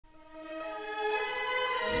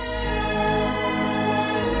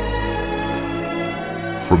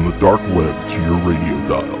From the dark web to your radio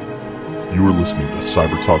dial, you are listening to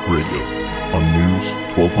Cyber Talk Radio on News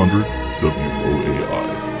 1200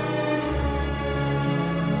 WOAI.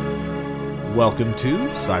 Welcome to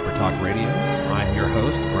Cyber Talk Radio. I'm your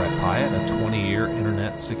host, Brett Pyatt, a 20-year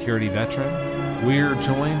internet security veteran. We're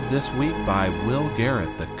joined this week by Will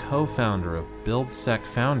Garrett, the co-founder of BuildSec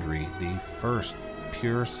Foundry, the first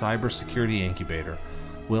pure cybersecurity incubator.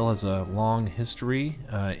 Will has a long history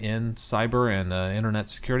in cyber and internet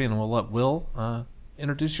security, and we'll let Will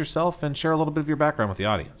introduce yourself and share a little bit of your background with the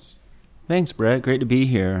audience. Thanks, Brett. Great to be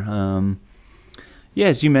here.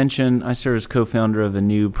 As you mentioned, I serve as co-founder of a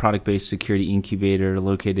new product-based security incubator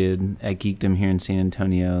located at Geekdom here in San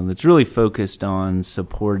Antonio that's really focused on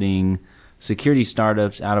supporting security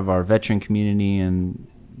startups out of our veteran community and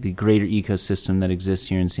the greater ecosystem that exists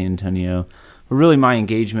here in San Antonio. But really, my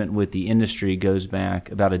engagement with the industry goes back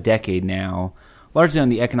about a decade now, largely on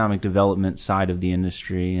the economic development side of the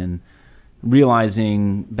industry, and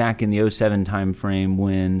realizing back in the 2007 timeframe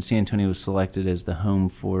when San Antonio was selected as the home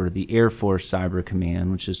for the Air Force Cyber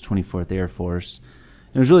Command, which is 24th Air Force.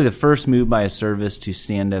 It was really the first move by a service to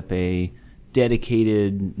stand up a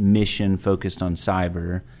dedicated mission focused on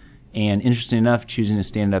cyber, and interesting enough, choosing to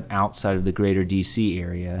stand up outside of the greater DC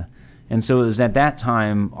area. And so it was at that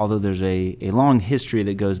time, although there's a long history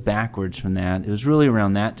that goes backwards from that, it was really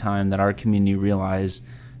around that time that our community realized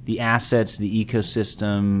the assets, the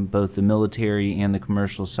ecosystem, both the military and the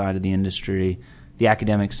commercial side of the industry, the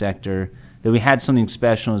academic sector, that we had something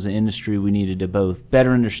special as an industry we needed to both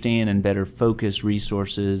better understand and better focus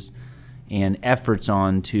resources and efforts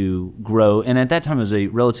on to grow. And at that time, it was a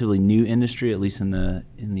relatively new industry, at least in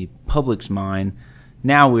the public's mind.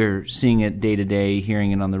 Now we're seeing it day to day, hearing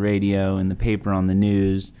it on the radio, in the paper, on the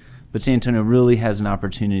news. But San Antonio really has an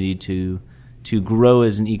opportunity to grow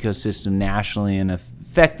as an ecosystem nationally and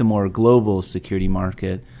affect the more global security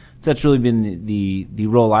market. So that's really been the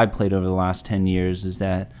role I played over the last 10 years, is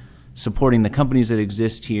that supporting the companies that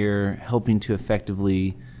exist here, helping to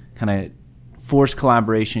effectively kind of force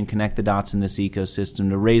collaboration, connect the dots in this ecosystem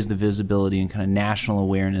to raise the visibility and kind of national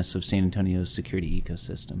awareness of San Antonio's security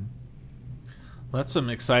ecosystem. Well, that's some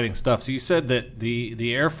exciting stuff. So you said that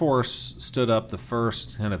the Air Force stood up the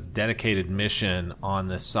first kind of dedicated mission on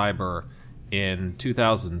this cyber in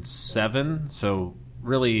 2007. So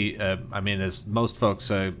really, as most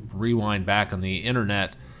folks rewind back on the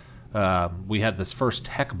internet, we had this first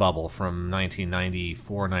tech bubble from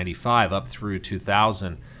 1994-95 up through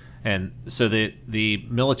 2000. And so the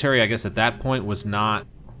military, I guess at that point, was not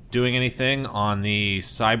doing anything on the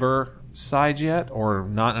cyber side yet, or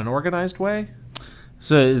not in an organized way?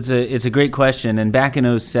 So it's a great question. And back in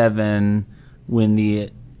 2007, when the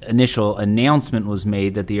initial announcement was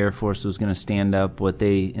made that the Air Force was going to stand up what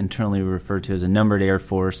they internally refer to as a numbered Air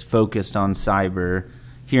Force focused on cyber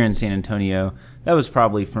here in San Antonio, that was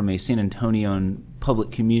probably from a San Antonio and public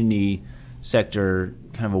community sector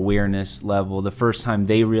kind of awareness level, the first time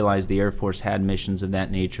they realized the Air Force had missions of that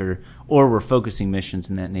nature or were focusing missions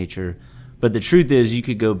in that nature. But the truth is, you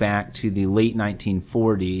could go back to the late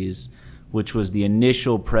 1940s, which was the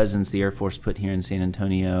initial presence the Air Force put here in San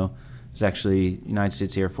Antonio. It was actually United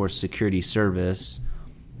States Air Force Security Service.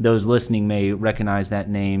 Those listening may recognize that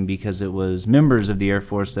name because it was members of the Air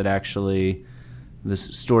Force that actually, this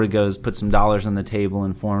story goes, put some dollars on the table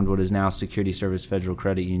and formed what is now Security Service Federal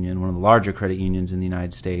Credit Union, one of the larger credit unions in the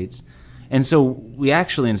United States. And so we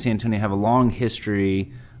actually in San Antonio have a long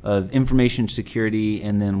history of information security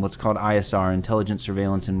and then what's called ISR, Intelligence,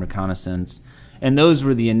 Surveillance, and Reconnaissance. And those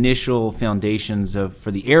were the initial foundations for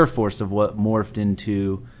the Air Force of what morphed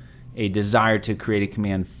into a desire to create a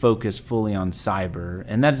command focused fully on cyber.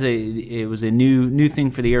 And it was a new thing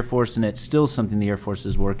for the Air Force, and it's still something the Air Force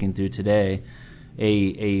is working through today.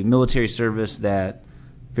 A military service that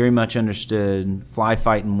very much understood fly,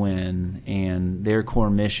 fight, and win and their core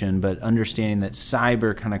mission, but understanding that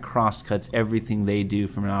cyber kind of cross-cuts everything they do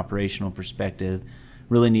from an operational perspective,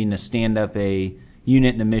 really needing to stand up a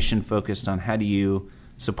unit and a mission focused on how do you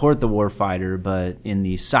support the warfighter, but in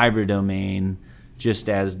the cyber domain, just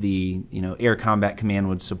as the Air Combat Command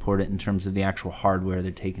would support it in terms of the actual hardware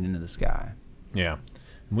they're taking into the sky. Yeah.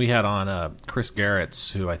 We had on Chris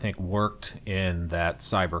Garretts, who I think worked in that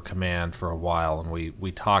cyber command for a while, and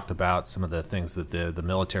we talked about some of the things that the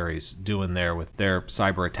military's doing there with their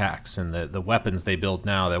cyber attacks and the weapons they build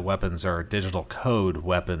now. That weapons are digital code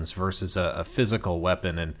weapons versus a physical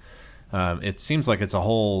weapon, and it seems like it's a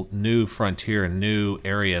whole new frontier, and new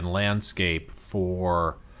area and landscape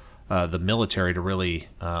for the military to really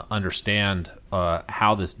understand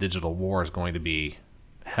how this digital war is going to be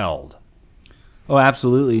held. Oh,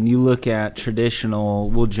 absolutely. And you look at traditional,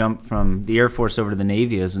 we'll jump from the Air Force over to the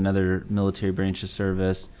Navy as another military branch of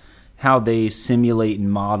service, how they simulate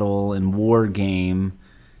and model and war game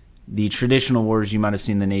the traditional wars you might have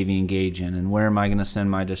seen the Navy engage in, and where am I going to send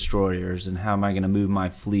my destroyers, and how am I going to move my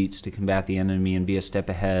fleets to combat the enemy and be a step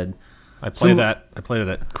ahead. I played it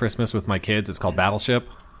at Christmas with my kids. It's called Battleship.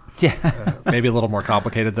 Yeah. Maybe a little more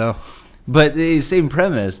complicated, though. But the same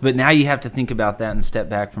premise. But now you have to think about that and step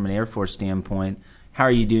back from an Air Force standpoint. How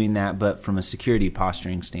are you doing that, but from a security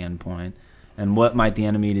posturing standpoint? And what might the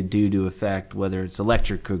enemy do to affect, whether it's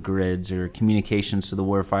electrical grids or communications to the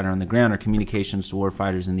warfighter on the ground or communications to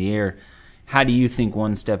warfighters in the air? How do you think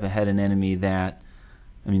one step ahead an enemy that,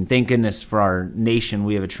 thank goodness for our nation,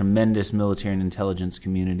 we have a tremendous military and intelligence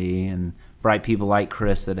community and bright people like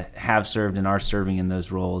Chris that have served and are serving in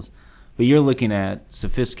those roles. But you're looking at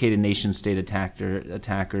sophisticated nation-state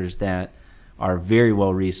attackers that are very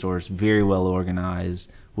well resourced, very well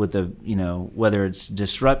organized, with whether it's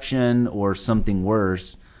disruption or something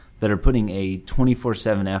worse, that are putting a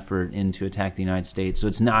 24/7 effort into attack the United States. So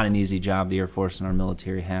it's not an easy job the Air Force and our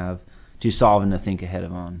military have to solve and to think ahead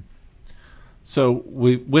of on. So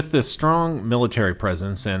with this strong military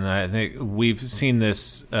presence, and I think we've seen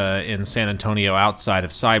this in San Antonio outside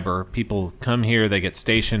of cyber, people come here, they get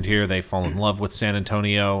stationed here, they fall in love with San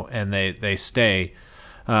Antonio, and they stay.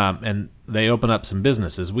 And they open up some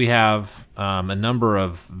businesses. We have a number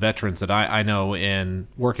of veterans that I know in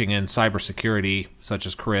working in cybersecurity, such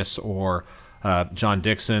as Chris or John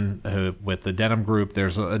Dixon who, with the Denim Group.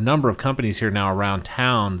 There's a number of companies here now around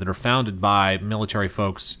town that are founded by military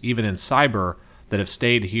folks, even in cyber, that have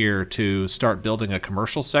stayed here to start building a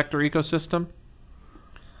commercial sector ecosystem.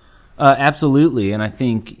 Absolutely. And I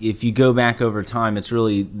think if you go back over time, it's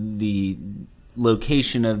really the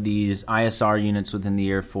location of these ISR units within the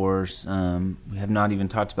Air Force. We have not even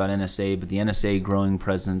talked about NSA, but the NSA growing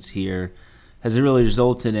presence here has really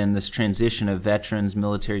resulted in this transition of veterans,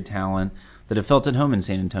 military talent that have felt at home in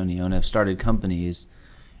San Antonio and have started companies.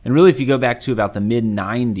 And really, if you go back to about the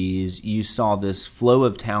mid-90s, you saw this flow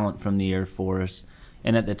of talent from the Air Force.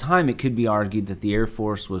 And at the time, it could be argued that the Air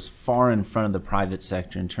Force was far in front of the private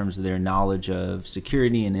sector in terms of their knowledge of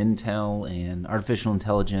security and intel and artificial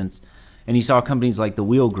intelligence. And you saw companies like the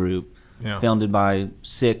Wheel Group, founded by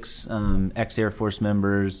 6 ex-Air Force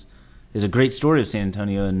members. There's a great story of San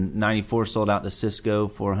Antonio. In '94, sold out to Cisco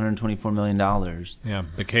for $124 million. Yeah,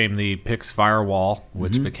 became the PIX firewall,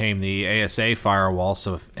 which became the ASA firewall.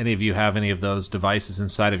 So if any of you have any of those devices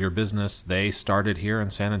inside of your business, they started here in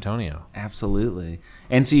San Antonio. Absolutely.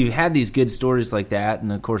 And so you've had these good stories like that.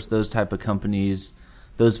 And, of course, those type of companies,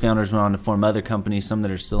 those founders went on to form other companies, some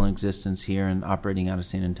that are still in existence here and operating out of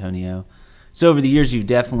San Antonio. So over the years, you've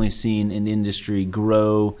definitely seen an industry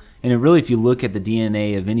grow. And it really, if you look at the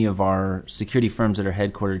DNA of any of our security firms that are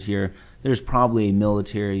headquartered here, there's probably a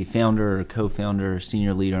military founder or co-founder or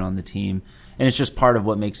senior leader on the team. And it's just part of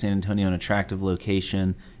what makes San Antonio an attractive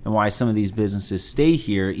location and why some of these businesses stay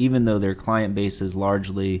here, even though their client base is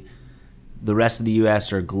largely the rest of the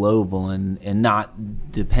U.S. or global and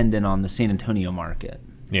not dependent on the San Antonio market.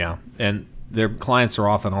 Yeah, and their clients are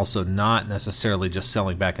often also not necessarily just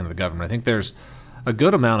selling back into the government. I think there's a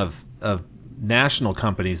good amount of national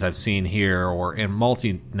companies I've seen here, or in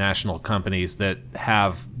multinational companies that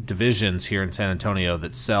have divisions here in San Antonio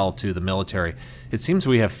that sell to the military. It seems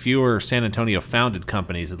we have fewer San Antonio founded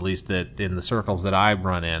companies, at least that in the circles that I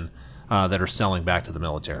run in, that are selling back to the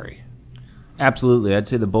military. Absolutely. I'd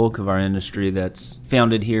say the bulk of our industry that's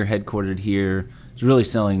founded here, headquartered here, is really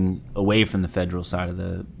selling away from the federal side of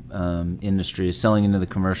the industry, is selling into the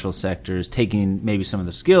commercial sectors, taking maybe some of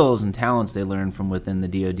the skills and talents they learned from within the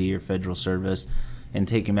DoD or federal service and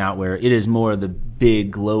take them out where it is more of the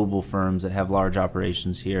big global firms that have large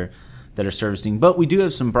operations here that are servicing. But we do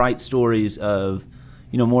have some bright stories of,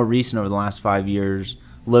 more recent over the last 5 years,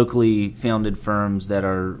 locally founded firms that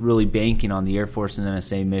are really banking on the Air Force and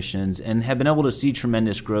NSA missions and have been able to see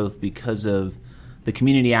tremendous growth because of the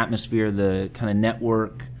community atmosphere, the kind of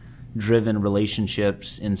network-driven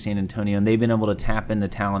relationships in San Antonio, and they've been able to tap into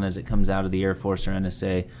talent as it comes out of the Air Force or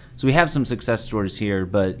NSA. So we have some success stories here,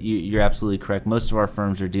 but you're absolutely correct. Most of our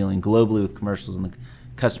firms are dealing globally with commercials and the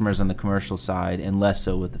customers on the commercial side, and less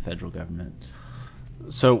so with the federal government.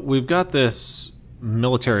 So we've got this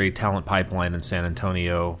military talent pipeline in San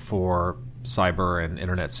Antonio for cyber and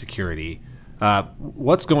internet security.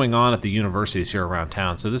 What's going on at the universities here around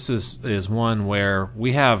town? So this is one where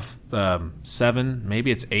we have 7,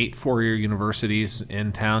 maybe it's 8 four-year universities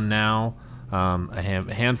in town now. A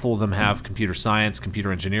handful of them have computer science,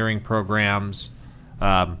 computer engineering programs.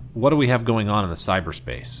 What do we have going on in the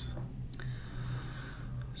cyberspace?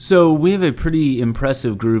 So we have a pretty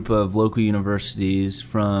impressive group of local universities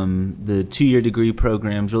from the 2-year degree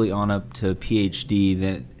programs really on up to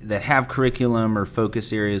PhD that have curriculum or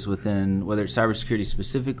focus areas within, whether it's cybersecurity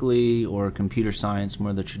specifically or computer science,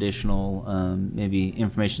 more the traditional maybe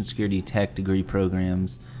information security tech degree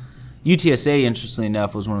programs. UTSA, interestingly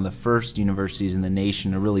enough, was one of the first universities in the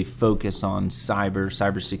nation to really focus on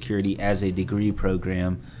cybersecurity as a degree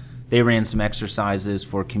program. They ran some exercises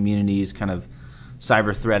for communities, kind of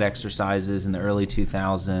cyber threat exercises in the early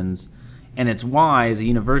 2000s. And it's why, as a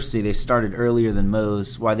university, they started earlier than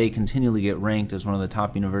most, why they continually get ranked as one of the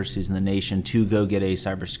top universities in the nation to go get a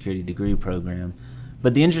cybersecurity degree program.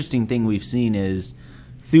 But the interesting thing we've seen is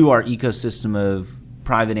through our ecosystem of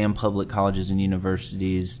private and public colleges and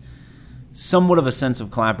universities, somewhat of a sense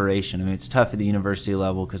of collaboration. I mean, it's tough at the university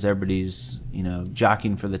level because everybody's,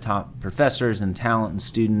 jockeying for the top professors and talent and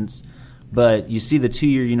students. But you see the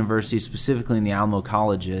 2-year universities, specifically in the Alamo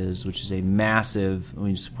colleges, which is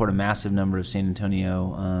we support a massive number of San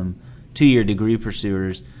Antonio 2-year degree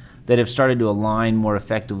pursuers that have started to align more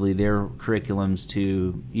effectively their curriculums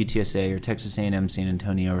to UTSA or Texas A&M San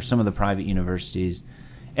Antonio or some of the private universities.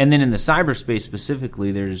 And then in the cyberspace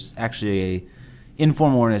specifically, there's actually a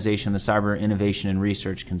informal organization, the Cyber Innovation and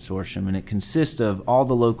Research Consortium, and it consists of all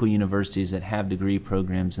the local universities that have degree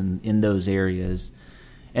programs in those areas.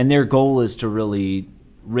 And their goal is to really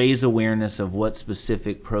raise awareness of what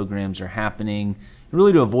specific programs are happening, and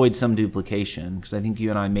really to avoid some duplication, because I think you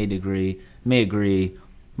and I may agree,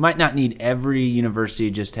 might not need every university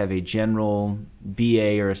just have a general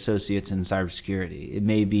BA or associates in cybersecurity. It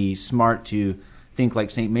may be smart to think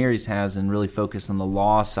like St. Mary's has and really focus on the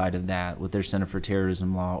law side of that with their Center for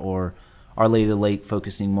Terrorism Law, or Our Lady of the Lake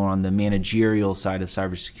focusing more on the managerial side of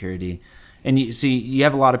cybersecurity. And you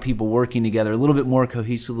have a lot of people working together a little bit more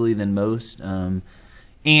cohesively than most. And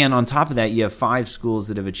on top of that, you have 5 schools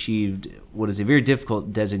that have achieved what is a very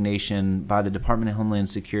difficult designation by the Department of Homeland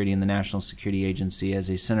Security and the National Security Agency as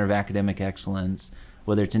a center of academic excellence,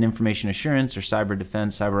 whether it's in information assurance or cyber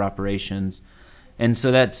defense, cyber operations. And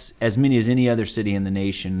so that's as many as any other city in the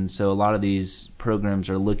nation. So a lot of these programs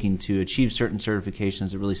are looking to achieve certain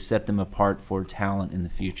certifications that really set them apart for talent in the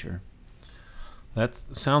future. That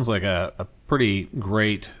sounds like a pretty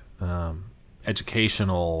great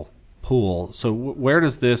educational pool. So where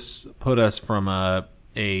does this put us from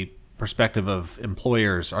a perspective of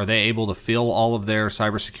employers? Are they able to fill all of their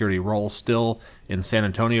cybersecurity roles still in San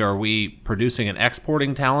Antonio? Are we producing and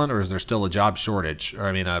exporting talent, or is there still a job shortage, or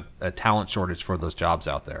a talent shortage for those jobs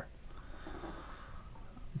out there?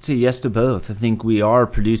 I'd say yes to both. I think we are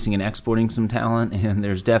producing and exporting some talent, and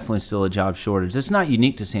there's definitely still a job shortage. It's not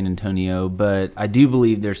unique to San Antonio, but I do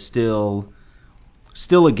believe there's still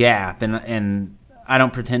a gap, and I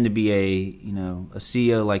don't pretend to be a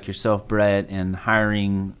CEO like yourself, Brett, and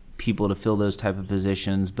hiring people to fill those type of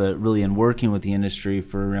positions, but really in working with the industry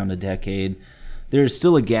for around a decade, there is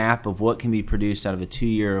still a gap of what can be produced out of a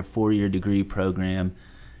 2-year or 4-year degree program,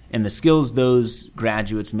 and the skills those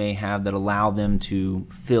graduates may have that allow them to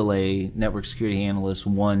fill a network security analyst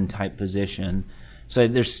 1 type position. So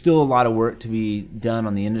there's still a lot of work to be done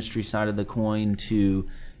on the industry side of the coin to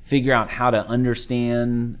figure out how to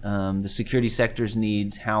understand the security sector's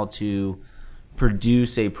needs, how to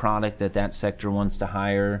produce a product that sector wants to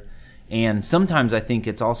hire. And sometimes I think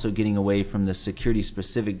it's also getting away from the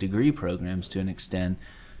security-specific degree programs to an extent.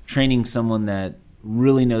 Training someone that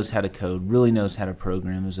really knows how to code, really knows how to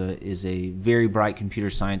program, is a very bright computer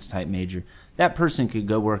science type major. That person could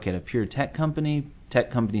go work at a pure tech company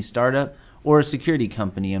startup, or a security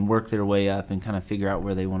company and work their way up and kind of figure out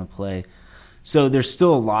where they want to play. So there's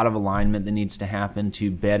still a lot of alignment that needs to happen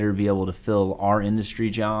to better be able to fill our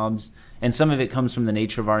industry jobs. And some of it comes from the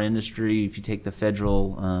nature of our industry. If you take the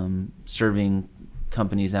federal serving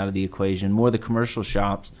companies out of the equation, more the commercial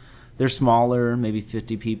shops, they're smaller, maybe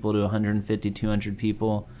 50 people to 150, 200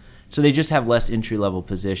 people. So they just have less entry-level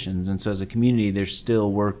positions. And so as a community, there's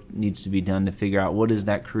still work needs to be done to figure out what is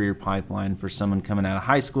that career pipeline for someone coming out of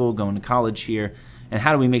high school, going to college here, and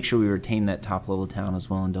how do we make sure we retain that top-level talent as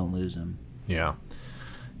well and don't lose them. Yeah.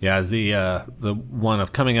 The one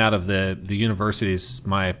of coming out of the universities,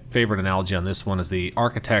 my favorite analogy on this one is the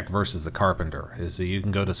architect versus the carpenter. Is that you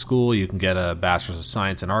can go to school, you can get a bachelor's of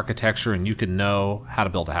science in architecture, and you can know how to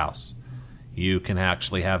build a house. You can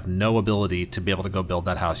actually have no ability to be able to go build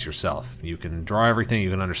that house yourself. You can draw everything, you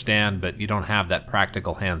can understand, but you don't have that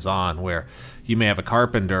practical hands-on, where you may have a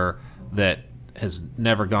carpenter that has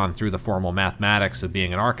never gone through the formal mathematics of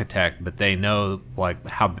being an architect, but they know like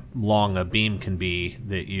how long a beam can be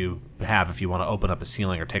that you have if you want to open up a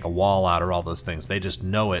ceiling or take a wall out or all those things. They just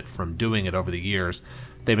know it from doing it over the years.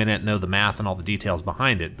 they may not know the math and all the details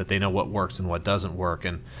behind it, but they know what works and what doesn't work.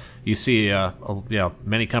 And you see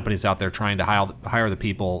many companies out there trying to hire the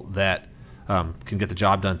people that can get the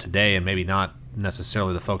job done today, and maybe not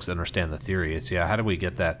necessarily the folks that understand the theory. It's how do we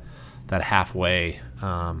get that halfway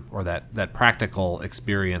or that practical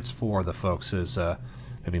experience for the folks is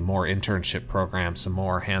maybe more internship programs, some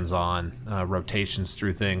more hands-on rotations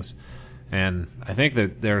through things. And I think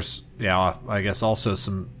that there's, I guess also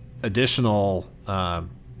some additional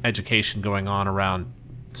education going on around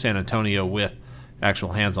San Antonio with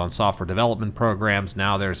actual hands-on software development programs.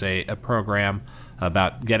 Now there's a program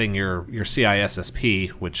about getting your CISSP,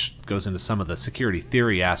 which goes into some of the security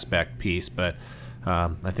theory aspect piece, but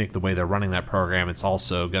I think the way they're running that program, it's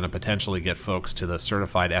also going to potentially get folks to the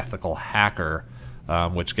certified ethical hacker,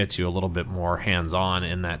 which gets you a little bit more hands-on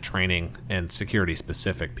in that training and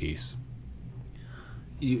security-specific piece.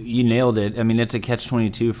 You nailed it. I mean, it's a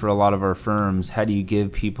catch-22 for a lot of our firms. How do you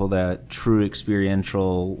give people that true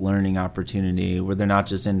experiential learning opportunity where they're not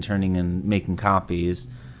just interning and making copies,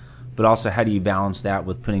 but also how do you balance that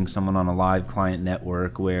with putting someone on a live client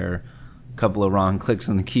network where a couple of wrong clicks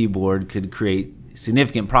on the keyboard could create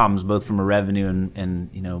significant problems both from a revenue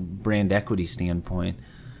and brand equity standpoint.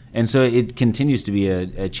 And so it continues to be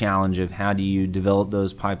a challenge of how do you develop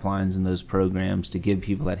those pipelines and those programs to give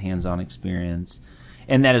people that hands-on experience.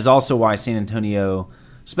 And that is also why San Antonio,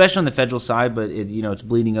 especially on the federal side, but it's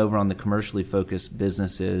bleeding over on the commercially focused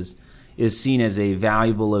businesses, is seen as a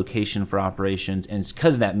valuable location for operations. And it's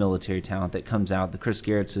because of that military talent that comes out, the Chris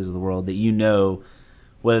Garrett's of the world, that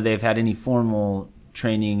whether they've had any formal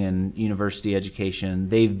training and university education,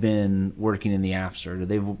 they've been working in the AFCERT, or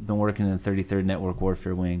they've been working in the 33rd Network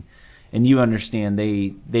Warfare Wing. And you understand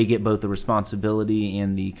they get both the responsibility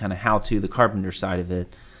and the kind of how-to, the carpenter side of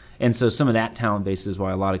it. And so some of that talent base is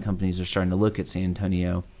why a lot of companies are starting to look at San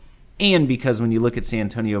Antonio. And because when you look at San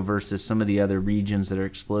Antonio versus some of the other regions that are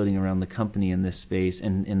exploding around the company in this space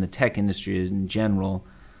and in the tech industry in general,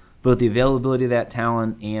 both the availability of that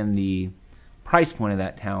talent and the price point of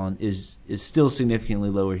that talent is still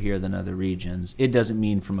significantly lower here than other regions. It doesn't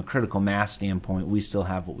mean from a critical mass standpoint we still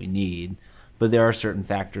have what we need, but there are certain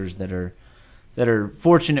factors that are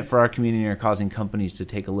fortunate for our community and are causing companies to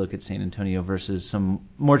take a look at San Antonio versus some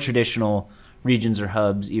more traditional regions or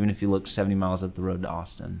hubs, even if you look 70 miles up the road to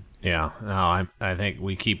Austin. Yeah, no, I think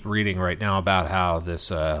we keep reading right now about how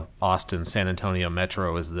this Austin-San Antonio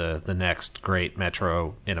metro is the next great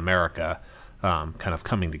metro in America, kind of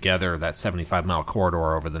coming together, that 75-mile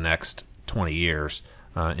corridor over the next 20 years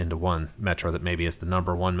into one metro that maybe is the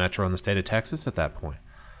number one metro in the state of Texas at that point.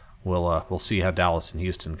 We'll see how Dallas and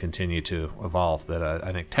Houston continue to evolve, but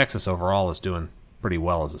I think Texas overall is doing pretty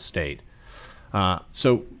well as a state.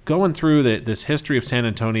 So going through this history of San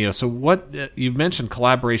Antonio, so what you've mentioned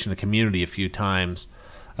collaboration and community a few times.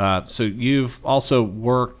 So you've also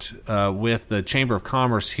worked with the Chamber of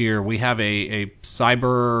Commerce here. We have a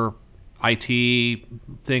cyber IT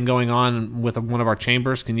thing going on with one of our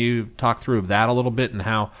chambers. Can you talk through that a little bit and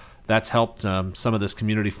how that's helped some of this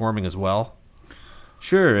community forming as well?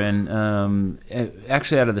 Sure, and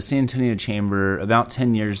actually out of the San Antonio Chamber, about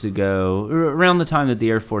 10 years ago, around the time that the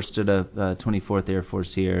Air Force stood up, 24th Air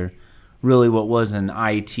Force here, really what was an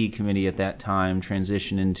IT committee at that time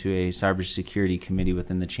transitioned into a cybersecurity committee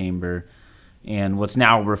within the Chamber. And what's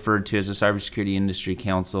now referred to as the Cybersecurity Industry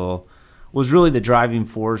Council was really the driving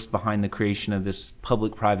force behind the creation of this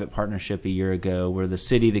public-private partnership a year ago, where the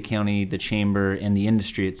city, the county, the Chamber, and the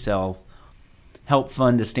industry itself help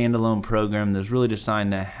fund a standalone program that was really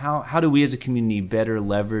designed to how do we as a community better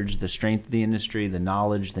leverage the strength of the industry, the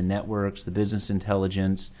knowledge, the networks, the business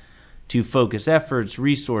intelligence to focus efforts,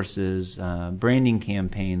 resources, branding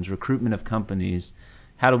campaigns, recruitment of companies.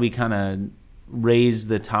 How do we kind of raise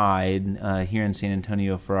the tide here in San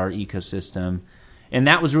Antonio for our ecosystem? And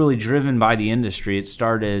that was really driven by the industry. It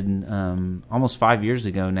started almost 5 years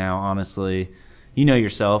ago now, honestly. You know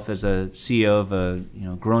yourself as a CEO of a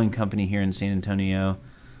growing company here in San Antonio,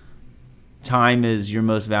 time is your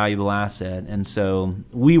most valuable asset. And so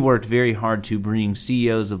we worked very hard to bring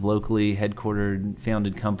CEOs of locally headquartered,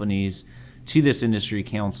 founded companies to this industry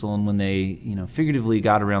council. And when they figuratively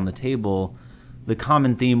got around the table, the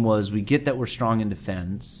common theme was we get that we're strong in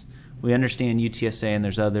defense. We understand UTSA and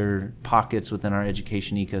there's other pockets within our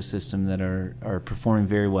education ecosystem that are performing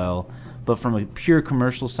very well. But from a pure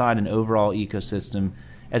commercial side and overall ecosystem,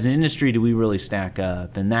 as an industry, do we really stack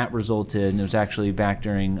up? And that resulted, and it was actually back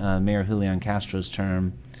during Mayor Julian Castro's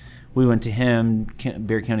term, we went to him,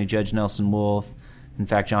 Bexar County Judge Nelson Wolf. In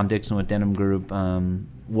fact, John Dixon with Denham Group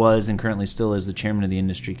was and currently still is the chairman of the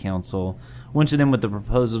Industry Council. Went to them with the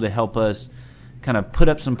proposal to help us kind of put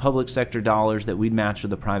up some public sector dollars that we'd match with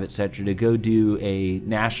the private sector to go do a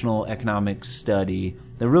national economic study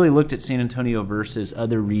that really looked at San Antonio versus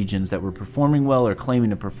other regions that were performing well or claiming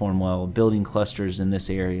to perform well, building clusters in this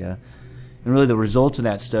area. And really the results of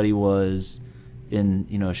that study was, in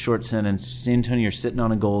a short sentence, San Antonio, you're sitting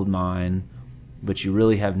on a gold mine, but you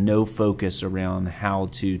really have no focus around how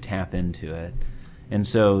to tap into it. And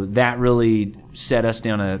so that really set us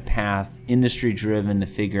down a path, industry-driven, to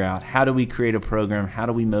figure out how do we create a program, how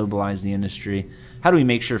do we mobilize the industry, how do we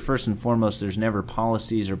make sure, first and foremost, there's never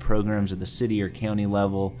policies or programs at the city or county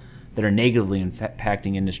level that are negatively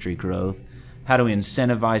impacting industry growth, how do we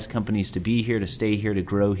incentivize companies to be here, to stay here, to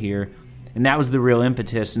grow here. And that was the real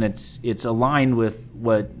impetus, and it's aligned with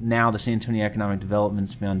what now the San Antonio Economic Development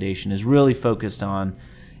Foundation is really focused on.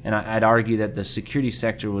 And I'd argue that the security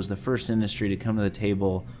sector was the first industry to come to the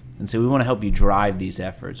table and say, we want to help you drive these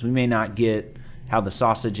efforts. We may not get how the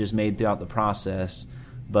sausage is made throughout the process,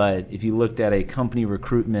 but if you looked at a company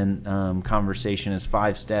recruitment conversation as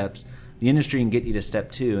 5 steps, the industry can get you to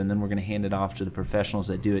step 2, and then we're going to hand it off to the professionals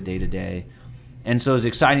that do it day to day. And so it's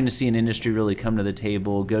exciting to see an industry really come to the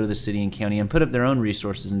table, go to the city and county, and put up their own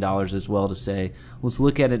resources and dollars as well to say, let's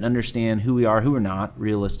look at it and understand who we are, who we're not,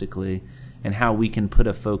 realistically, and how we can put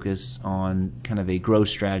a focus on kind of a growth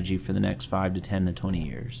strategy for the next 5 to 10 to 20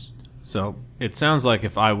 years. So it sounds like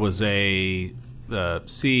if I was a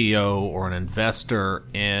CEO or an investor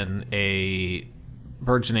in a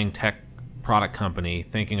burgeoning tech product company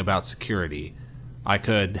thinking about security, I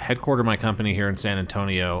could headquarter my company here in San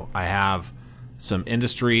Antonio. I have some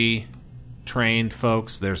industry-trained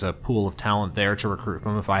folks. There's a pool of talent there to recruit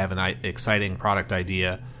them if I have an exciting product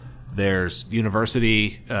idea. There's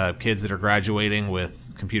university kids that are graduating with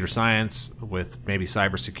computer science, with maybe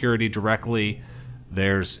cybersecurity directly.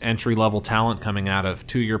 There's entry-level talent coming out of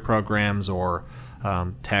 2-year programs or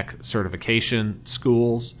tech certification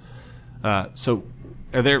schools. So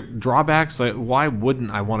are there drawbacks? Like, why wouldn't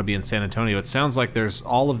I want to be in San Antonio? It sounds like there's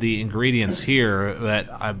all of the ingredients here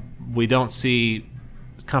that we don't see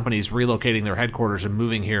companies relocating their headquarters and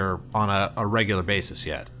moving here on a regular basis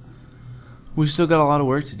yet. We've still got a lot of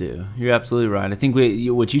work to do. You're absolutely right. I think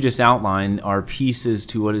what you just outlined are pieces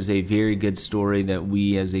to what is a very good story that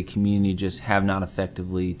we as a community just have not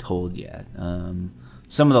effectively told yet.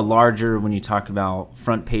 Some of the larger, when you talk about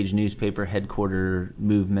front page newspaper headquarter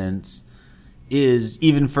movements, is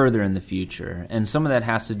even further in the future. And some of that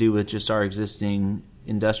has to do with just our existing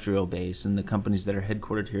industrial base and the companies that are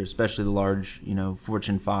headquartered here, especially the large,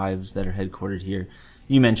 Fortune 5s that are headquartered here.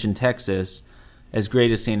 You mentioned Texas. As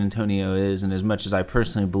great as San Antonio is, and as much as I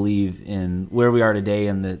personally believe in where we are today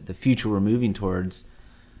and the future we're moving towards,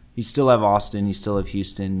 you still have Austin, you still have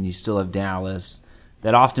Houston, you still have Dallas,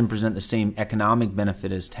 that often present the same economic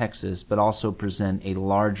benefit as Texas, but also present a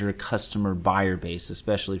larger customer buyer base,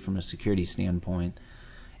 especially from a security standpoint.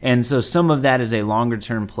 And so some of that is a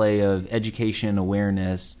longer-term play of education,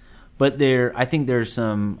 awareness, but I think there's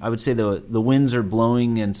some, I would say the winds are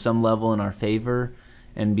blowing in some level in our favor.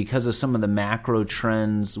 And because of some of the macro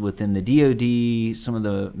trends within the DoD, some of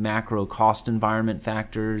the macro cost environment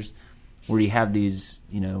factors, where you have these,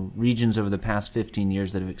 regions over the past 15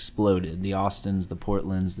 years that have exploded, the Austins, the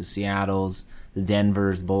Portlands, the Seattles, the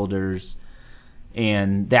Denvers, Boulders,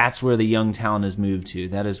 and that's where the young talent has moved to.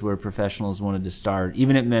 That is where professionals wanted to start.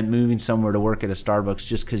 Even if it meant moving somewhere to work at a Starbucks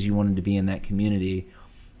just because you wanted to be in that community.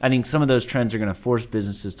 I think some of those trends are going to force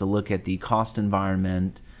businesses to look at the cost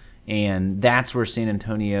environment. And that's where San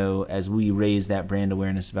Antonio, as we raise that brand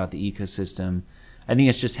awareness about the ecosystem, I think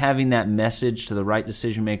it's just having that message to the right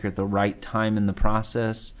decision maker at the right time in the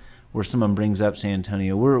process where someone brings up San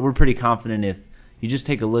Antonio. We're pretty confident if you just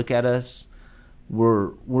take a look at us,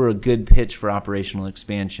 we're a good pitch for operational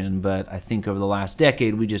expansion. But I think over the last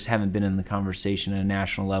decade, we just haven't been in the conversation at a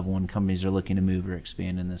national level when companies are looking to move or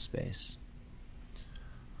expand in this space.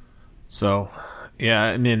 So, yeah,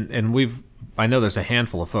 I mean, and I know there's a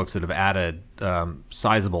handful of folks that have added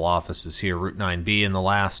sizable offices here, Route 9B, in the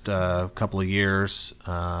last couple of years,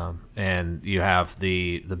 and you have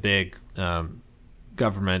the big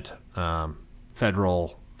government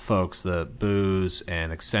federal folks, the Booz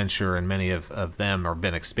and Accenture, and many of them have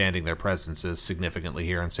been expanding their presences significantly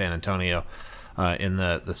here in San Antonio in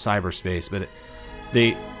the cyberspace. But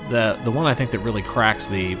the one I think that really cracks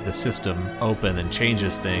the system open and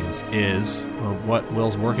changes things is what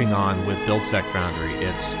Will's working on with BuildSec Foundry.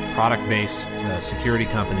 It's product-based security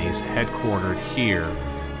companies headquartered here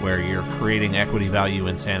where you're creating equity value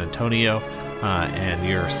in San Antonio and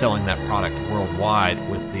you're selling that product worldwide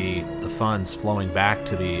with the funds flowing back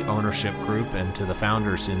to the ownership group and to the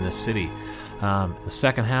founders in this city. The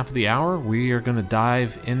second half of the hour, we are going to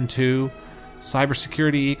dive into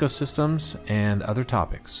cybersecurity ecosystems, and other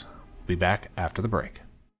topics. We'll be back after the break.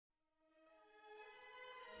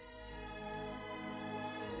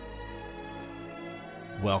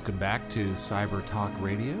 Welcome back to Cyber Talk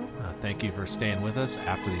Radio. Thank you for staying with us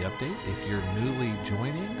after the update. If you're newly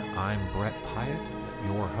joining, I'm Brett Pyatt,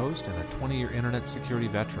 your host and a 20-year internet security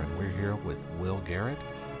veteran. We're here with Will Garrett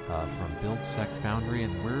from BuildSec Foundry,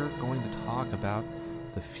 and we're going to talk about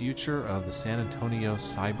the future of the San Antonio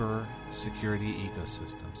cyber security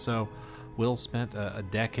ecosystem. So Will spent a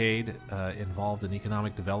decade involved in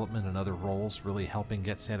economic development and other roles, really helping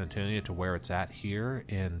get San Antonio to where it's at here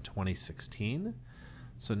in 2016.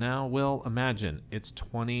 So now, Will, imagine it's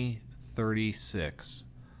 2036.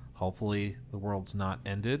 Hopefully the world's not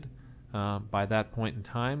ended by that point in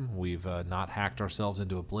time. We've not hacked ourselves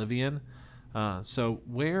into oblivion. So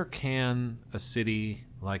where can a city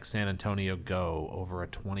like San Antonio go over a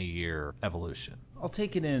 20-year evolution? I'll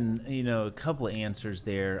take it in, a couple of answers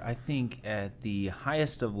there. I think at the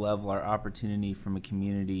highest of level, our opportunity from a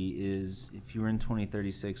community is, if you were in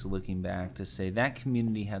 2036 looking back, to say that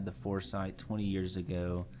community had the foresight 20 years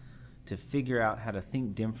ago to figure out how to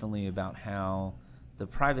think differently about how the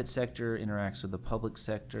private sector interacts with the public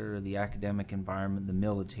sector, the academic environment, the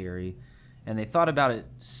military. And they thought about it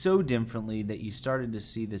so differently that you started to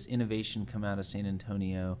see this innovation come out of San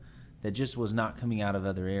Antonio that just was not coming out of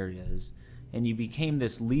other areas. And you became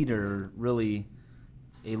this leader, really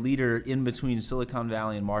a leader in between Silicon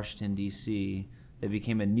Valley and Washington, D.C., that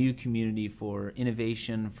became a new community for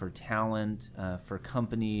innovation, for talent, for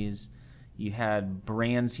companies. You had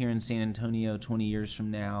brands here in San Antonio 20 years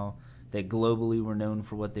from now that globally were known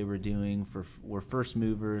for what they were doing, were first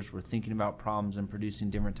movers, were thinking about problems and producing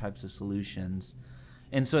different types of solutions.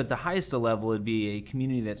 And so at the highest level, it'd be a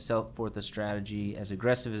community that set forth a strategy, as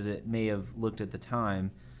aggressive as it may have looked at the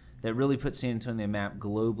time, that really put San Antonio on the map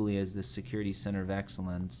globally as the security center of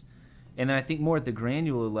excellence. And I think more at the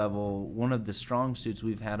granular level, one of the strong suits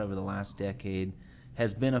we've had over the last decade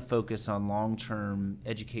has been a focus on long-term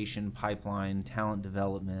education pipeline, talent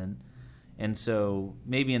development. And so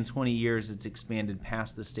maybe in 20 years it's expanded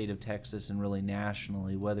past the state of Texas and really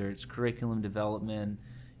nationally, whether it's curriculum development,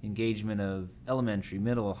 engagement of elementary,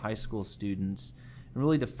 middle, high school students, and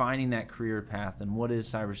really defining that career path and what is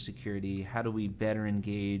cybersecurity, how do we better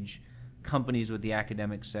engage companies with the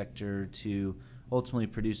academic sector to ultimately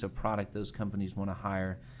produce a product those companies want to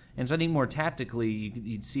hire. And so I think more tactically,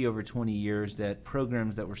 you'd see over 20 years that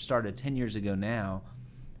programs that were started 10 years ago now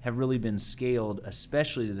have really been scaled,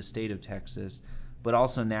 especially to the state of Texas, but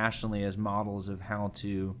also nationally as models of how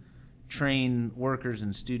to train workers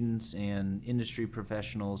and students and industry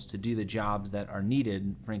professionals to do the jobs that are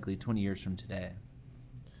needed, frankly, 20 years from today.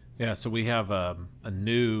 Yeah, so we have a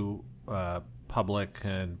new public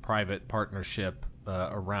and private partnership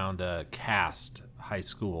around CAST High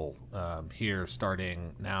School here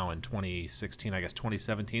starting now in 2016. I guess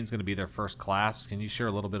 2017 is going to be their first class. Can you share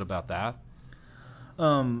a little bit about that?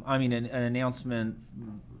 An announcement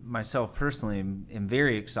myself personally am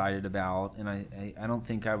very excited about, and I don't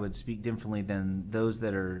think I would speak differently than those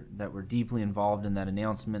that were deeply involved in that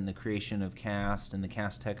announcement and the creation of CAST and the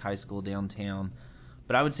CAST Tech High School downtown.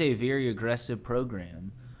 But I would say a very aggressive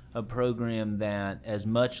program, a program that as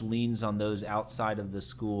much leans on those outside of the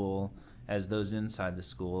school as those inside the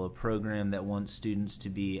school, a program that wants students to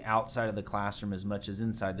be outside of the classroom as much as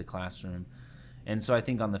inside the classroom. And so I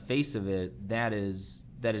think on the face of it, that is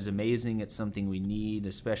amazing. It's something we need,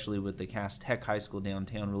 especially with the CAST Tech High School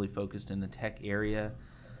downtown really focused in the tech area.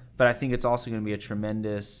 But I think it's also going to be it's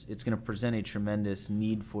going to present a tremendous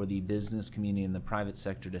need for the business community and the private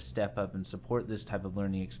sector to step up and support this type of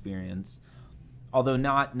learning experience. Although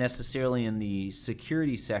not necessarily in the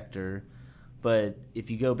security sector, but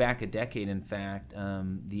if you go back a decade, in fact,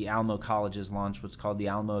 the Alamo Colleges launched what's called the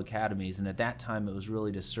Alamo Academies, and at that time it was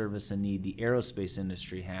really to service a need the aerospace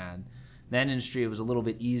industry had. In that industry, it was a little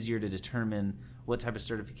bit easier to determine what type of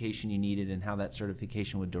certification you needed and how that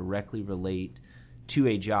certification would directly relate to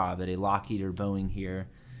a job at a Lockheed or Boeing here.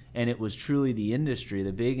 And it was truly the industry,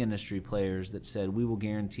 the big industry players that said, we will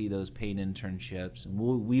guarantee those paid internships, and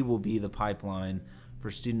we will be the pipeline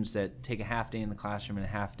for students that take a half day in the classroom and a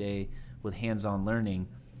half day with hands-on learning.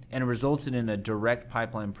 And it resulted in a direct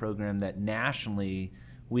pipeline program that nationally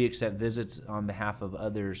we accept visits on behalf of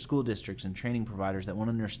other school districts and training providers that want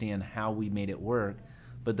to understand how we made it work.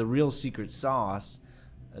 But the real secret sauce,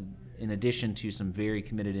 in addition to some very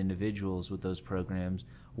committed individuals with those programs,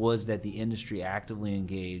 was that the industry actively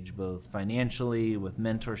engaged, both financially, with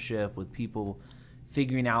mentorship, with people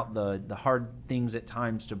figuring out the hard things at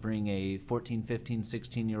times to bring a 14, 15,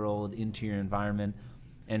 16-year-old into your environment,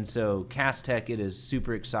 And so Castech, it is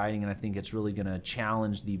super exciting, and I think it's really going to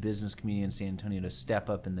challenge the business community in San Antonio to step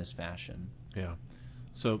up in this fashion. Yeah.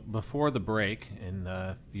 So before the break, and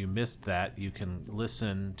if you missed that, you can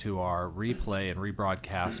listen to our replay and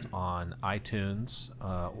rebroadcast on iTunes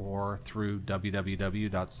or through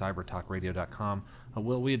www.cybertalkradio.com.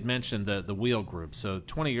 We had mentioned the Wheel Group. So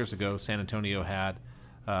 20 years ago, San Antonio had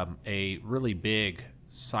a really big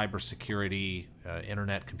cybersecurity,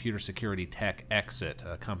 internet computer security tech exit.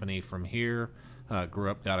 A company from here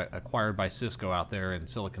grew up, got acquired by Cisco out there in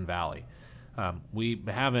Silicon Valley. We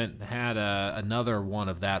haven't had another one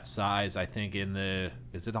of that size, I think,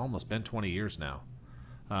 is it almost been 20 years now?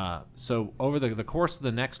 So over the course of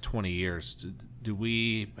the next 20 years, do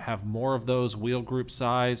we have more of those Wheel Group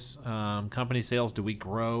size company sales? Do we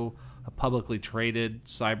grow a publicly traded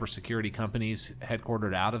cybersecurity companies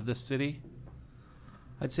headquartered out of this city?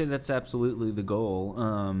 I'd say that's absolutely the goal.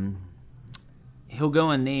 He'll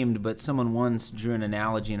go unnamed, but someone once drew an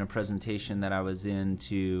analogy in a presentation that I was in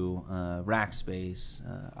to Rackspace,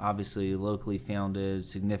 obviously locally founded,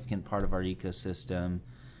 significant part of our ecosystem.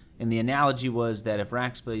 And the analogy was that if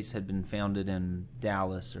Rackspace had been founded in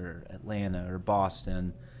Dallas or Atlanta or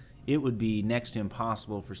Boston, it would be next to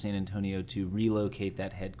impossible for San Antonio to relocate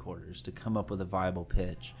that headquarters, to come up with a viable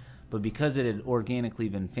pitch. But because it had organically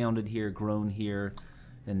been founded here, grown here,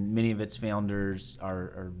 and many of its founders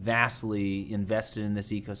are vastly invested in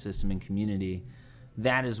this ecosystem and community,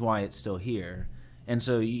 that is why it's still here. And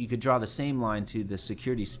so you could draw the same line to the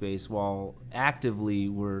security space. While actively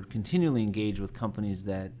we're continually engaged with companies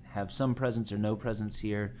that have some presence or no presence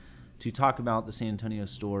here to talk about the San Antonio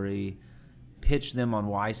story, pitch them on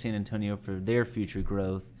why San Antonio for their future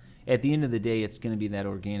growth. At the end of the day, it's going to be that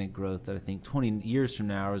organic growth that I think 20 years from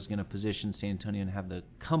now is going to position San Antonio and have the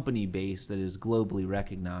company base that is globally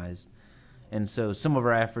recognized. And so some of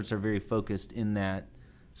our efforts are very focused in that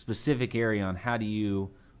specific area on how do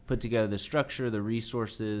you put together the structure, the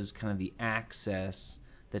resources, kind of the access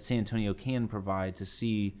that San Antonio can provide to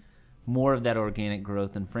see more of that organic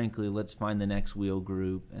growth. And frankly, let's find the next Wheel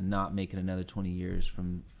Group and not make it another 20 years for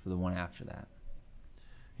the one after that.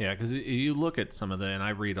 Yeah, because you look at some of and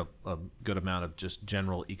I read a good amount of just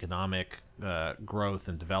general economic growth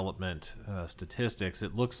and development statistics.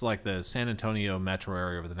 It looks like the San Antonio metro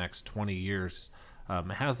area over the next 20 years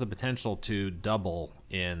has the potential to double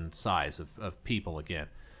in size of people again.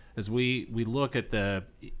 As we look at the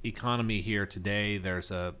economy here today, there's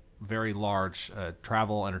a very large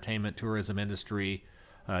travel, entertainment, tourism industry.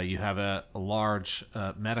 You have a large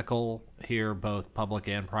medical here, both public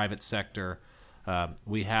and private sector.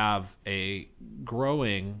 We have a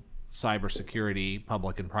growing cybersecurity,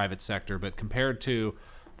 public and private sector, but compared to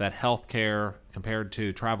that healthcare, compared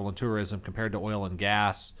to travel and tourism, compared to oil and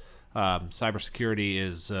gas, cybersecurity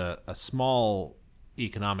is a small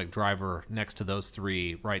economic driver next to those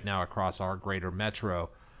three right now across our greater metro.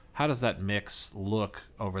 How does that mix look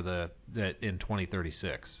over in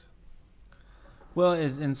 2036? Well,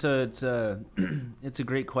 and so it's a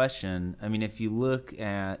great question. I mean, if you look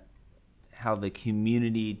at how the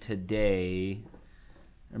community today,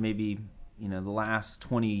 or maybe the last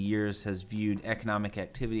 20 years, has viewed economic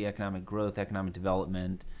activity, economic growth, economic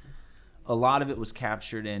development, a lot of it was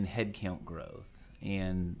captured in headcount growth.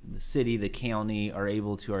 And the city, the county are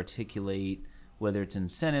able to articulate whether it's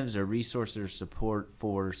incentives or resources or support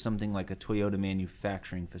for something like a Toyota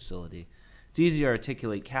manufacturing facility. It's easy to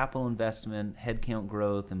articulate capital investment, headcount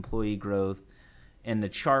growth, employee growth, and to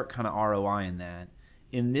chart kind of ROI in that.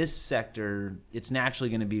 In this sector, it's naturally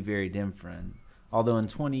going to be very different. Although in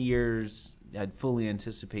 20 years, I'd fully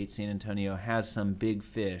anticipate San Antonio has some big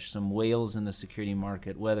fish, some whales in the security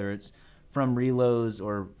market, whether it's from reloads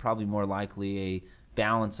or probably more likely a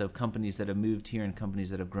balance of companies that have moved here and companies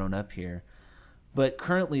that have grown up here. But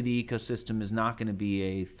currently the ecosystem is not going to be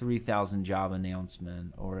a 3,000 job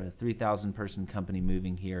announcement or a 3,000 person company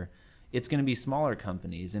moving here. It's going to be smaller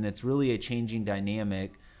companies, and it's really a changing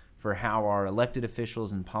dynamic for how our elected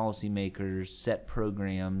officials and policymakers set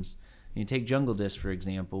programs. You take Jungle Disc, for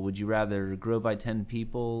example. Would you rather grow by 10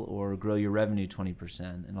 people or grow your revenue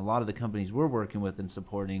 20%? And a lot of the companies we're working with and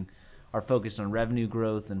supporting are focused on revenue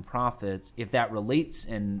growth and profits. If that relates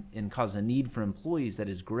and causes a need for employees, that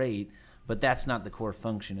is great, but that's not the core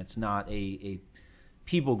function. It's not a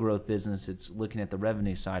people growth business. It's looking at the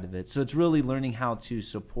revenue side of it. So it's really learning how to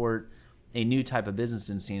support a new type of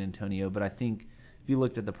business in San Antonio. But I think if you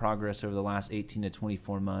looked at the progress over the last 18 to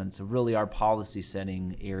 24 months of really our policy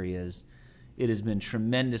setting areas, it has been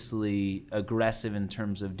tremendously aggressive in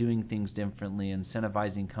terms of doing things differently,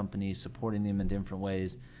 incentivizing companies, supporting them in different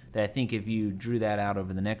ways, that I think if you drew that out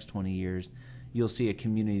over the next 20 years, you'll see a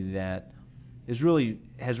community that has really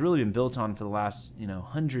been built on for the last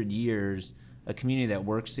 100 years. A community that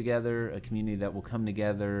works together, a community that will come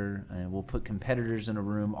together, and will put competitors in a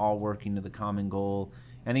room, all working to the common goal.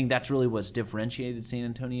 I think that's really what's differentiated San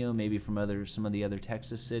Antonio, maybe from some of the other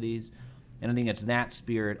Texas cities. And I think it's that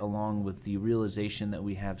spirit, along with the realization that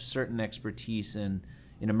we have certain expertise in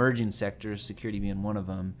emerging sectors, security being one of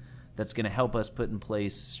them, that's going to help us put in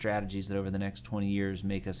place strategies that over the next 20 years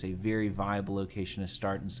make us a very viable location to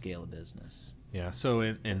start and scale a business. Yeah. So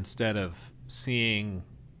instead of seeing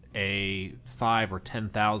a 5 or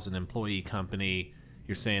 10,000 employee company,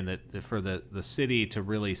 you're saying that for the city to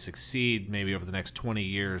really succeed maybe over the next 20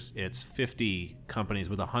 years, it's 50 companies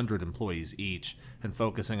with 100 employees each, and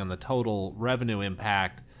focusing on the total revenue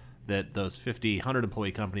impact, that those 50, 100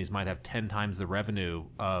 employee companies might have 10 times the revenue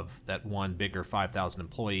of that one bigger 5,000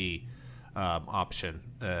 employee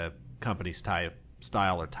company's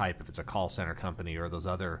style or type, if it's a call center company or those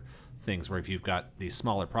other things where if you've got these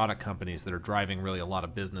smaller product companies that are driving really a lot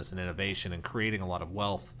of business and innovation and creating a lot of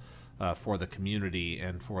wealth for the community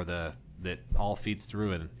and that all feeds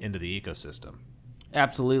through and into the ecosystem.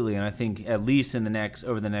 Absolutely, and I think at least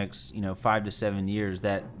over the next 5 to 7 years,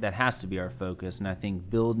 that has to be our focus. And I think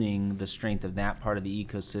building the strength of that part of the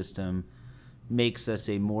ecosystem makes us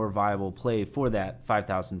a more viable play for that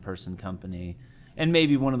 5,000 person company. And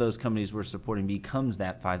maybe one of those companies we're supporting becomes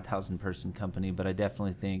that 5,000 person company. But I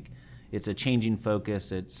definitely think it's a changing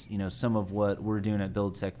focus. It's some of what we're doing at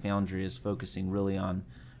BuildSec Foundry is focusing really on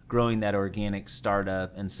growing that organic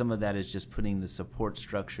startup, and some of that is just putting the support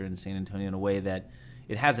structure in San Antonio in a way that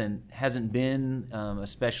it hasn't been,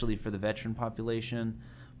 especially for the veteran population.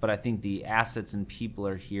 But I think the assets and people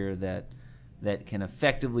are here that can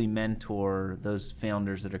effectively mentor those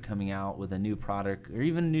founders that are coming out with a new product or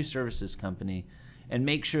even a new services company, and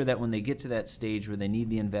make sure that when they get to that stage where they need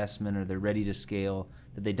the investment or they're ready to scale,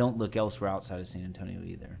 that they don't look elsewhere outside of San Antonio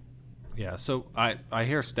either. Yeah, so I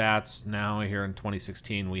hear stats now here in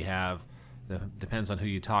 2016. We have, depends on who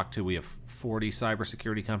you talk to, we have 40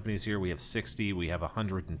 cybersecurity companies here. We have 60. We have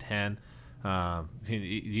 110.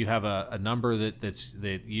 You have a number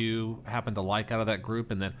that you happen to like out of that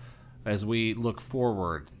group, and then as we look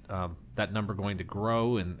forward, that number going to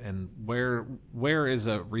grow, and where is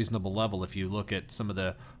a reasonable level if you look at some of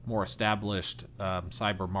the more established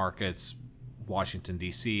cyber markets? Washington,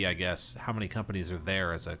 D.C., I guess, how many companies are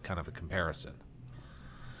there as a kind of a comparison?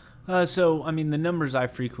 The numbers I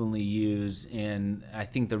frequently use, and I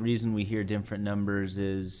think the reason we hear different numbers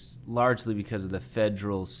is largely because of the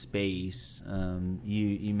federal space.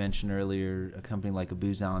 You mentioned earlier a company like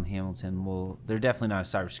Booz Allen Hamilton. Well, they're definitely not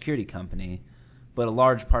a cybersecurity company, but a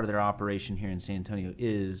large part of their operation here in San Antonio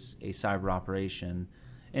is a cyber operation.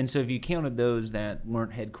 And so if you counted those that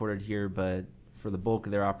weren't headquartered here, but for the bulk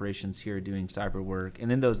of their operations here doing cyber work, and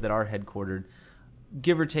then those that are headquartered,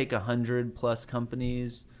 give or take 100 plus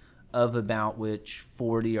companies, of about which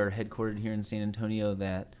 40 are headquartered here in San Antonio,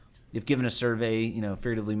 that if given a survey,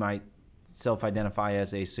 figuratively might self-identify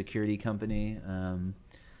as a security company.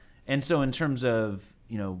 And so in terms of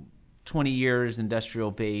 20 years industrial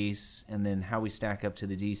base, and then how we stack up to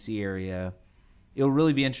the DC area, it'll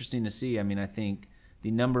really be interesting to see. I think the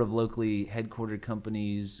number of locally headquartered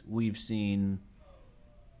companies we've seen,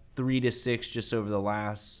 3 to 6 just over the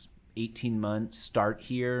last 18 months,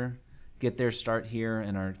 get their start here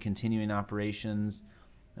and are continuing operations.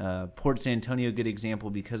 Port San Antonio, good example,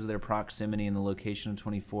 because of their proximity and the location of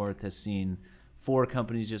 24th, has seen 4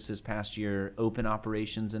 companies just this past year open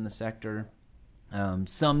operations in the sector.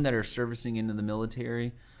 Some that are servicing into the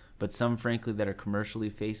military, but some, frankly, that are commercially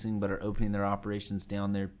facing but are opening their operations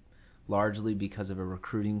down there largely because of a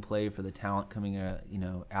recruiting play for the talent coming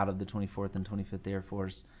out of the 24th and 25th Air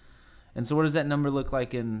Force. And so what does that number look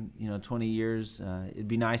like in 20 years? It'd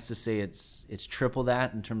be nice to say it's triple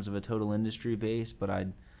that in terms of a total industry base, but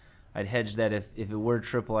I'd hedge that if it were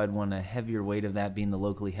triple, I'd want a heavier weight of that being the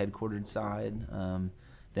locally headquartered side.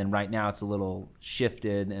 Then right now it's a little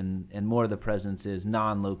shifted, and more of the presence is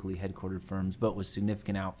non-locally headquartered firms, but with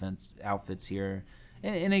significant outfits here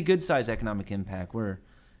and a good size economic impact. We're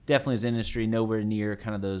definitely, as an industry, nowhere near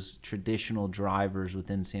kind of those traditional drivers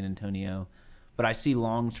within San Antonio. But I see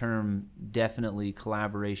long-term definitely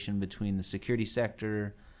collaboration between the security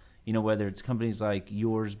sector, whether it's companies like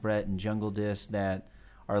yours, Brett, and Jungle Disc that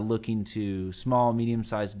are looking to small,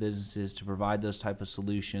 medium-sized businesses to provide those type of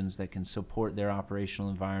solutions that can support their operational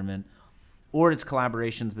environment, or it's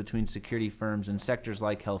collaborations between security firms and sectors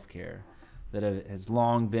like healthcare that has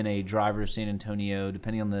long been a driver of San Antonio,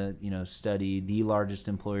 depending on the study, the largest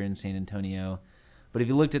employer in San Antonio. But if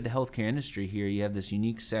you looked at the healthcare industry here, you have this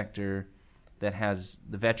unique sector that has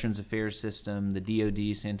the Veterans Affairs System, the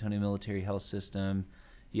DoD, San Antonio Military Health System.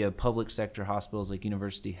 You have public sector hospitals like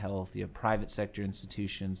University Health. You have private sector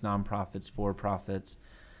institutions, nonprofits, for-profits.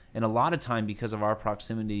 And a lot of time, because of our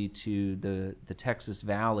proximity to the Texas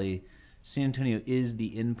Valley, San Antonio is the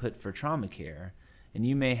input for trauma care. And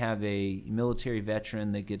you may have a military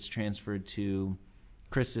veteran that gets transferred to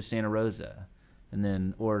Christus Santa Rosa, and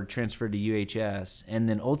then or transferred to UHS, and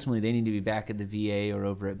then ultimately they need to be back at the VA or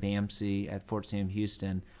over at BAMC at Fort Sam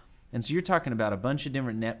Houston. And so you're talking about a bunch of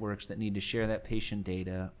different networks that need to share that patient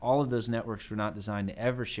data. All of those networks were not designed to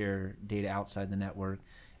ever share data outside the network.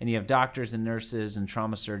 And you have doctors and nurses and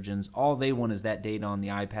trauma surgeons. All they want is that data on the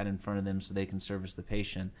iPad in front of them so they can service the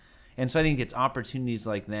patient. And so I think it's opportunities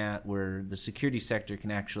like that where the security sector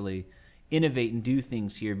can actually innovate and do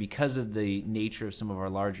things here because of the nature of some of our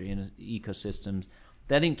larger ecosystems.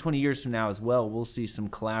 That I think 20 years from now as well, we'll see some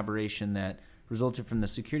collaboration that resulted from the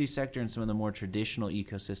security sector and some of the more traditional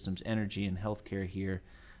ecosystems, energy and healthcare here,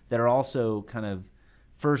 that are also kind of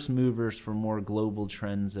first movers for more global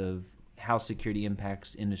trends of how security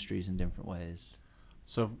impacts industries in different ways.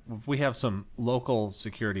 So if we have some local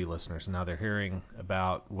security listeners, and now they're hearing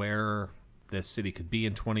about where this city could be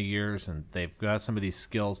in 20 years, and they've got some of these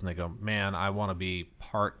skills, and they go, man, I want to be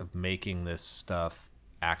part of making this stuff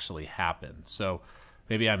actually happen. So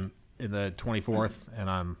maybe I'm in the 24th, and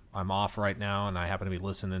I'm off right now, and I happen to be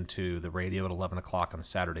listening to the radio at 11 o'clock on a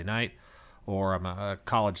Saturday night, or I'm a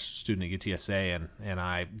college student at UTSA, and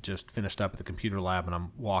I just finished up at the computer lab, and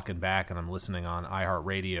I'm walking back, and I'm listening on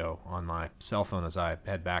iHeartRadio on my cell phone as I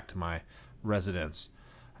head back to my residence.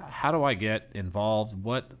 How do I get involved?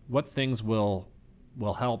 What things will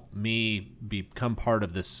help me become part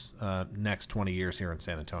of this next 20 years here in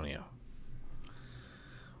San Antonio?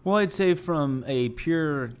 Well, I'd say from a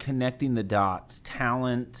pure connecting the dots,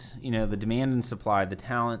 talent, the demand and supply, the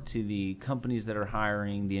talent to the companies that are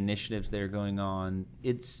hiring, the initiatives that are going on,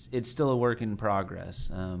 it's still a work in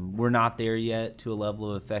progress. We're not there yet to a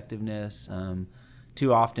level of effectiveness.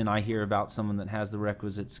 Too often I hear about someone that has the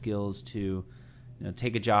requisite skills to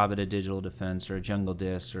take a job at a Digital Defense or a Jungle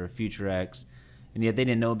Disc or a FutureX, and yet they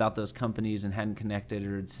didn't know about those companies and hadn't connected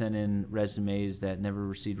or had sent in resumes that never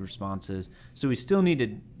received responses. So we still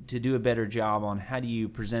need to do a better job on how do you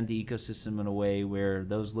present the ecosystem in a way where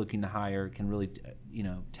those looking to hire can really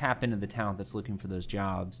tap into the talent that's looking for those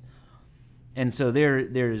jobs. And so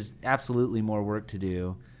there's absolutely more work to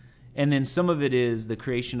do. And then some of it is the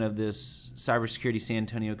creation of this Cybersecurity San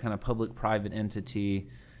Antonio kind of public-private entity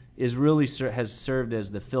is really has served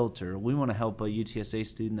as the filter. We want to help a UTSA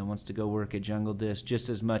student that wants to go work at Jungle Disc just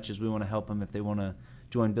as much as we want to help them if they want to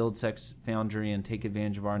join BuildSec Foundry and take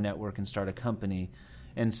advantage of our network and start a company.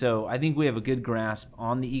 And so I think we have a good grasp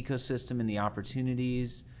on the ecosystem and the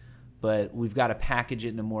opportunities, but we've got to package it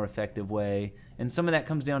in a more effective way. And some of that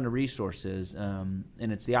comes down to resources. And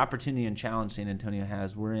it's the opportunity and challenge San Antonio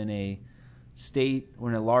has. We're in a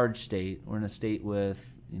large state. We're in a state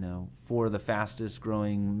with, 4 of the fastest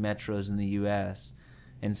growing metros in the U.S.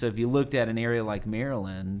 And so if you looked at an area like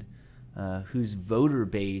Maryland, whose voter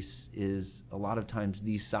base is a lot of times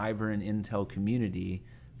the cyber and intel community,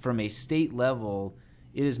 from a state level,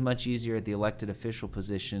 it is much easier at the elected official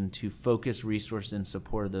position to focus resources in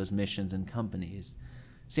support of those missions and companies.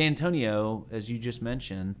 San Antonio, as you just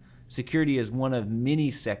mentioned, security is one of many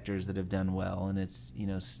sectors that have done well, and it's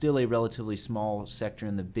still a relatively small sector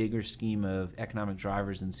in the bigger scheme of economic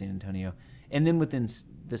drivers in San Antonio. And then within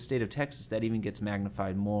the state of Texas, that even gets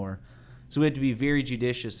magnified more. So we have to be very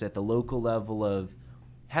judicious at the local level of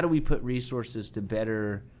how do we put resources to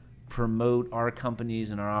better promote our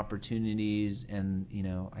companies and our opportunities, and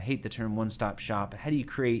I hate the term one-stop shop, but how do you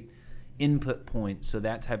create input points so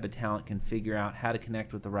that type of talent can figure out how to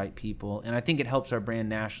connect with the right people? And I think it helps our brand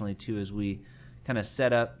nationally too, as we kind of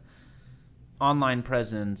set up online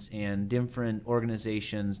presence and different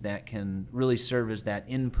organizations that can really serve as that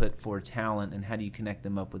input for talent, and how do you connect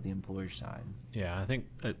them up with the employer side? Yeah, I think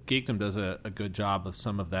Geekdom does a good job of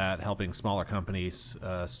some of that, helping smaller companies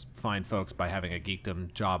find folks by having a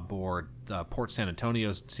Geekdom job board. Port San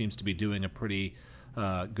Antonio seems to be doing a pretty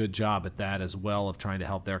good job at that as well, of trying to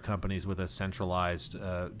help their companies with a centralized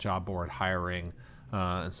job board hiring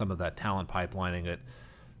and some of that talent pipelining.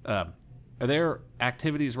 Are there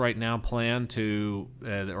activities right now planned to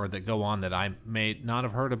or that go on that I may not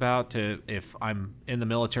have heard about? If I'm in the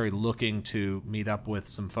military looking to meet up with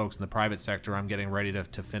some folks in the private sector, I'm getting ready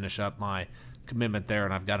to finish up my commitment there,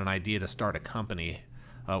 and I've got an idea to start a company.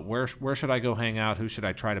 Where should I go hang out? Who should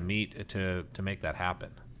I try to meet to make that happen?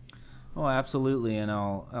 Oh, absolutely, and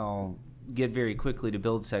I'll get very quickly to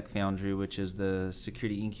BuildSec Foundry, which is the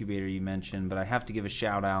security incubator you mentioned, but I have to give a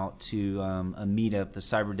shout out to a meetup, the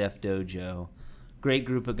CyberDef Dojo. Great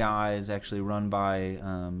group of guys, actually run by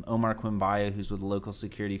Omar Quimbaya, who's with a local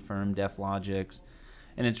security firm, DefLogix.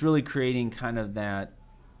 And it's really creating kind of that,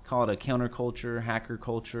 call it a counterculture, hacker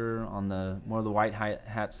culture on the more of the white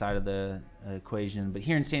hat side of the equation. But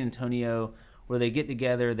here in San Antonio, where they get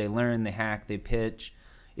together, they learn, they hack, they pitch.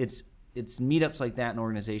 It's meetups like that and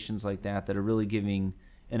organizations like that that are really giving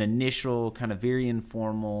an initial kind of very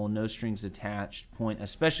informal, no strings attached point,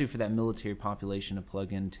 especially for that military population to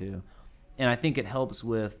plug into. And I think it helps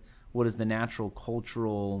with what is the natural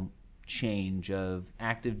cultural change of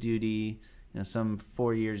active duty, some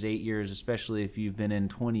 4 years, 8 years, especially if you've been in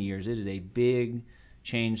 20 years. It is a big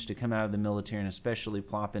change to come out of the military and especially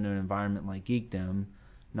plop into an environment like geekdom,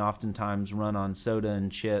 and oftentimes run on soda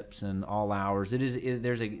and chips and all hours. There's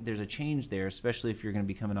a change there, especially if you're going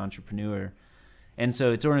to become an entrepreneur. And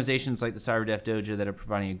so it's organizations like the CyberDef Dojo that are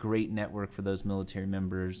providing a great network for those military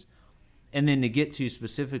members. And then to get to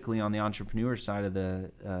specifically on the entrepreneur side of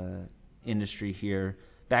the industry here,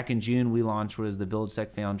 back in June, we launched what is the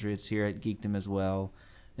BuildSec Foundry. It's here at Geekdom as well.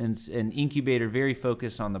 And it's an incubator very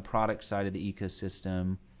focused on the product side of the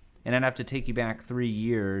ecosystem. And I'd have to take you back 3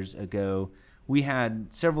 years ago. We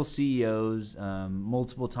had several CEOs,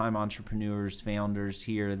 multiple-time entrepreneurs, founders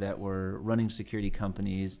here that were running security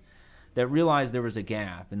companies that realized there was a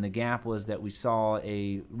gap. And the gap was that we saw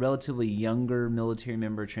a relatively younger military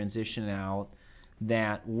member transition out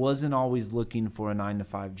that wasn't always looking for a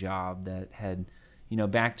 9-to-5 job, that had,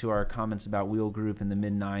 back to our comments about Wheel Group in the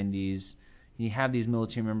mid-90s, you have these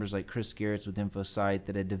military members like Chris Garretts with InfoSight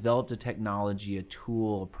that had developed a technology, a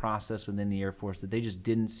tool, a process within the Air Force that they just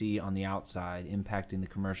didn't see on the outside impacting the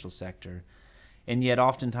commercial sector. And yet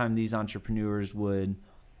oftentimes these entrepreneurs would,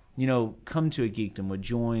 come to a Geekdom, would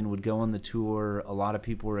join, would go on the tour. A lot of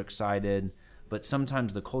people were excited, but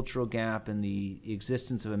sometimes the cultural gap and the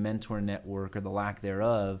existence of a mentor network or the lack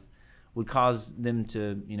thereof would cause them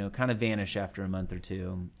to, kind of vanish after a month or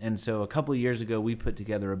two. And so a couple of years ago, we put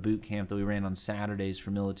together a boot camp that we ran on Saturdays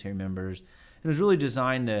for military members. It was really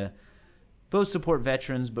designed to both support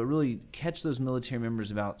veterans, but really catch those military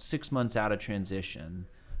members about 6 months out of transition.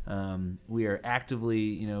 We are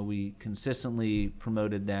actively, we consistently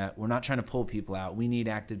promoted that we're not trying to pull people out. We need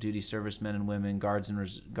active duty servicemen and women,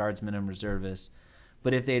 guardsmen and reservists.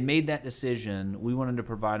 But if they had made that decision, we wanted to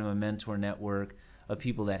provide them a mentor network of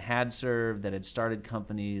people that had served, that had started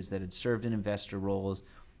companies, that had served in investor roles,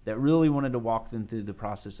 that really wanted to walk them through the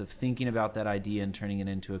process of thinking about that idea and turning it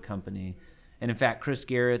into a company. And in fact, Chris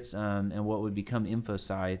Garretts and what would become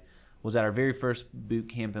InfoSight was at our very first boot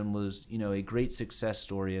camp and was, a great success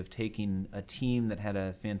story of taking a team that had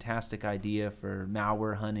a fantastic idea for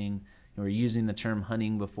malware hunting. We're using the term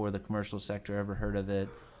hunting before the commercial sector ever heard of it.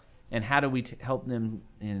 And how do we help them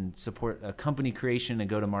and support a company creation and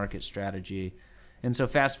go-to-market strategy? And so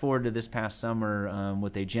fast forward to this past summer,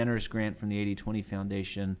 with a generous grant from the 80/20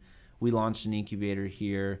 Foundation, we launched an incubator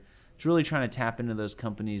here. It's really trying to tap into those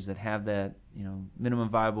companies that have that, minimum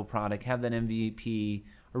viable product, have that MVP,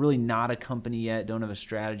 are really not a company yet, don't have a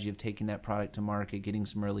strategy of taking that product to market, getting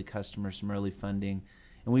some early customers, some early funding.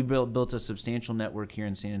 And we built a substantial network here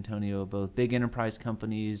in San Antonio of both big enterprise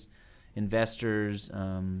companies, investors,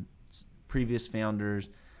 previous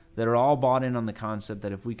founders, that are all bought in on the concept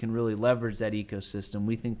that if we can really leverage that ecosystem,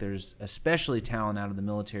 we think there's especially talent out of the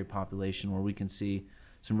military population where we can see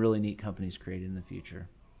some really neat companies created in the future.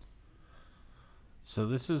 So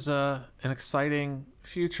this is an exciting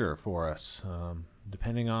future for us.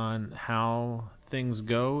 Depending on how things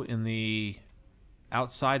go in the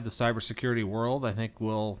outside the cybersecurity world, I think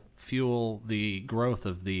will fuel the growth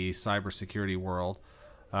of the cybersecurity world.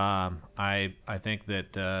 I think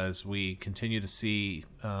that as we continue to see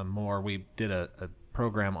more, we did a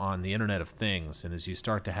program on the Internet of Things, and as you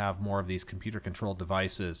start to have more of these computer-controlled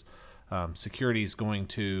devices, security is going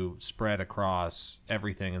to spread across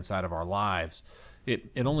everything inside of our lives.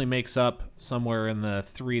 It only makes up somewhere in the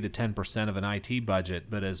 3 to 10% of an IT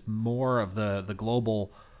budget, but as more of the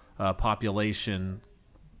global population,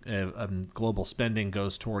 global spending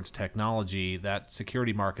goes towards technology, that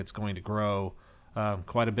security market's going to grow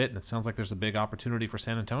quite a bit, and it sounds like there's a big opportunity for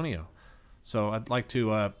San Antonio. So I'd like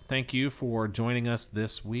to thank you for joining us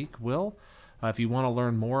this week, Will. If you want to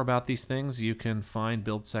learn more about these things, you can find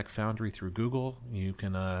BuildSec Foundry through Google. You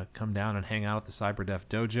can come down and hang out at the CyberDef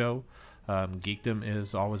Dojo. Geekdom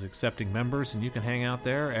is always accepting members, and you can hang out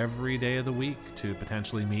there every day of the week to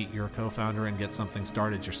potentially meet your co-founder and get something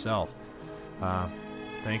started yourself.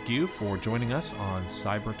 Thank you for joining us on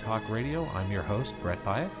Cyber Talk Radio. I'm your host, Brett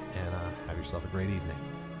Byatt, and have yourself a great evening.